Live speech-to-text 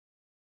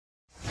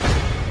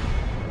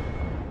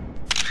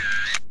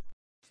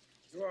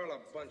all a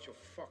bunch of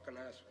fucking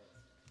assholes.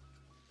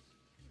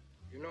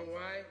 You know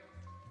why?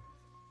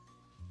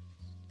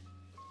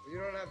 You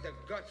don't have the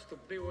guts to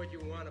be what you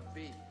want to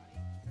be.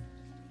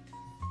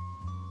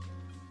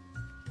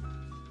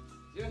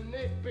 You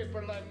need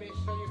people like me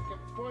so you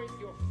can point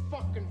your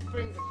fucking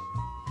fingers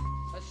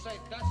and say,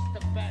 that's the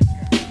bad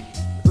guy.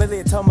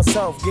 Lately I tell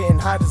myself, getting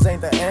high just ain't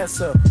the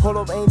answer. Hold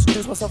up, I ain't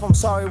introduce myself, I'm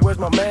sorry, where's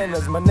my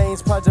manners? My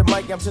name's Project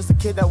Mikey, I'm just a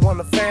kid that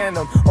won a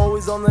Phantom.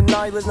 Always on the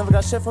nihilist, never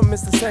got shit from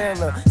Mr.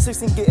 Sandler.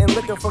 16 getting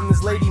liquor from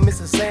this lady,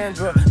 Mrs.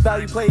 Sandra.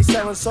 Value play,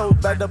 selling soul,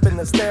 backed up in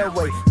the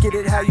stairway. Get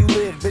it how you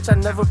live, bitch, I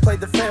never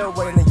played the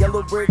fairway. In the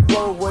yellow brick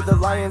road where the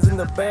lions and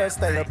the bears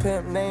stay. A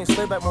pimp name,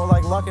 slip back more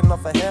like locking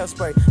off a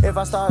hairspray. If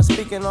I start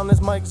speaking on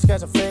this mic,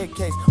 catch a fake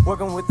case.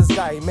 Working with this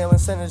guy, mailing,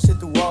 sending shit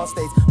through all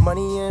states.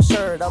 Money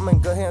insured, I'm in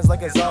good hands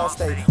like it's all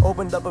state.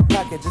 Opened up a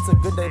package, it's a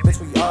good day, bitch,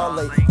 we all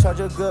late. Charge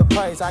a good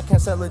price, I can't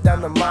sell it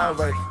down to my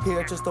rate.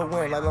 Here just to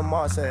win, like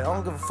Lamar said. I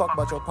don't give a fuck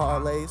about your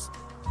parlays.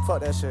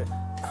 Fuck that shit.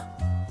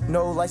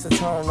 No lights to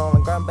turn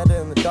on, I grind better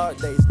in the dark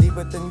days.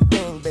 Deeper than you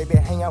think, baby, I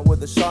hang out with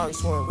the sharks.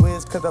 Swim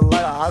Whiz Kid Jerm,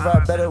 I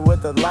ride better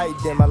with the light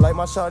dim. I like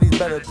my shorties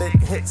better, thick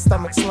hit,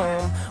 stomach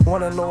slim.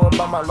 Wanna know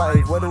about my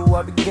life, where do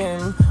I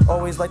begin?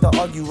 Always like to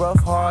argue, rough,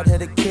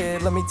 hard-headed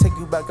kid. Let me take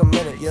you back a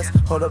minute, yes,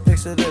 hold up,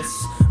 picture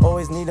this.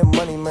 Always needed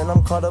money, man,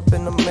 I'm caught up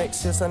in the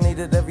mix. Yes, I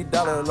needed every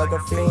dollar like a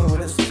fiend with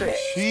his fish.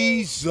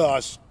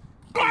 Jesus!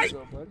 And I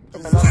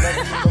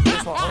never knew the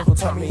bitch, my uncle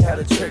taught me how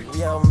to trick.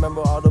 Yeah, I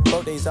remember all the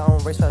broke days, I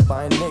don't race past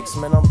buying nicks.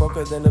 Man, I'm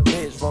broker than a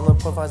bitch, rolling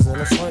profiles in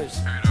a switch.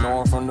 No,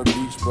 I'm from the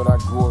beach, but I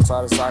grew up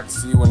outside of Soccer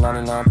City where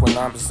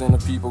 99.9%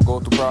 of people go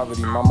through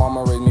poverty. My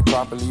mama raised me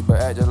properly, but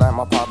acted like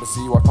my papa.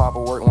 See why papa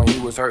worked when he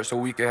was hurt so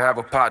we could have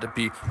a pot to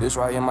pee. This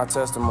right here my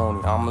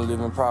testimony, I'm a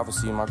living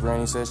prophecy. My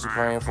granny said she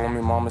praying for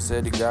me, mama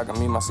said that God got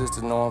me. My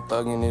sister know I'm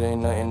thugging, it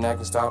ain't nothing that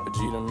can stop it. G,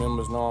 the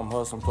members know I'm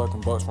hustling,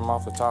 plucking bucks from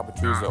off the top of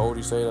trees. The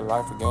oldies say that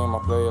life a game,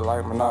 I play it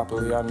like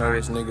Monopoly. I know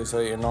it's niggas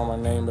hating on my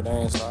name, but they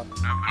ain't stopping.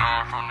 Never know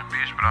I'm from the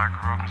beach, but I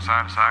grew up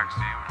inside of Soccer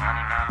City with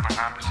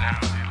 99.9%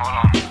 of it. Hold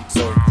on.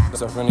 So,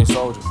 it's a friendly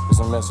soldier. It's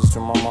a message to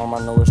my mom.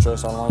 I know it's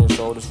stress all on your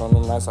shoulders. From the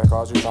nights I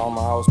called you, told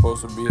me I was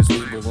supposed to be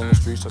asleep. Was in the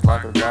streets just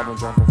like a goblin,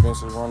 jumping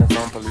fences, running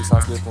from police.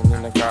 I slipping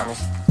in the cotton.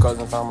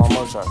 Cousin found my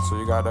mugshot, so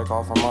you got that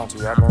call from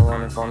Monty. I've been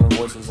running from the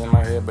voices in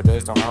my head, but they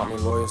don't haunt me.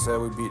 Lawyer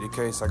said we beat the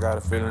case. I got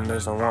a feeling they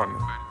don't want me.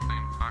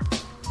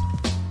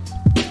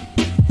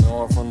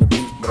 I'm from the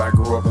beach, but I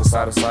grew up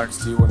inside of Soccer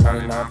City where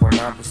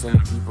 99.9%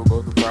 of people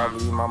go through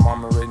poverty. My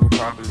mama raised me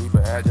properly,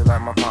 but acted like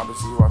my papa.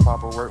 See why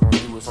papa worked when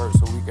he was hurt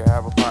so we could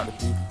have a pot to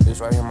pee. This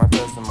right here my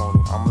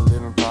testimony, I'm a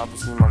living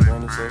prophecy. My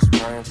granny said she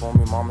praying for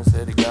me, mama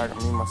said that God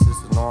got me. My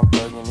sister know I'm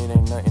thugging, it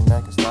ain't nothing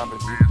that can stop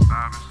it.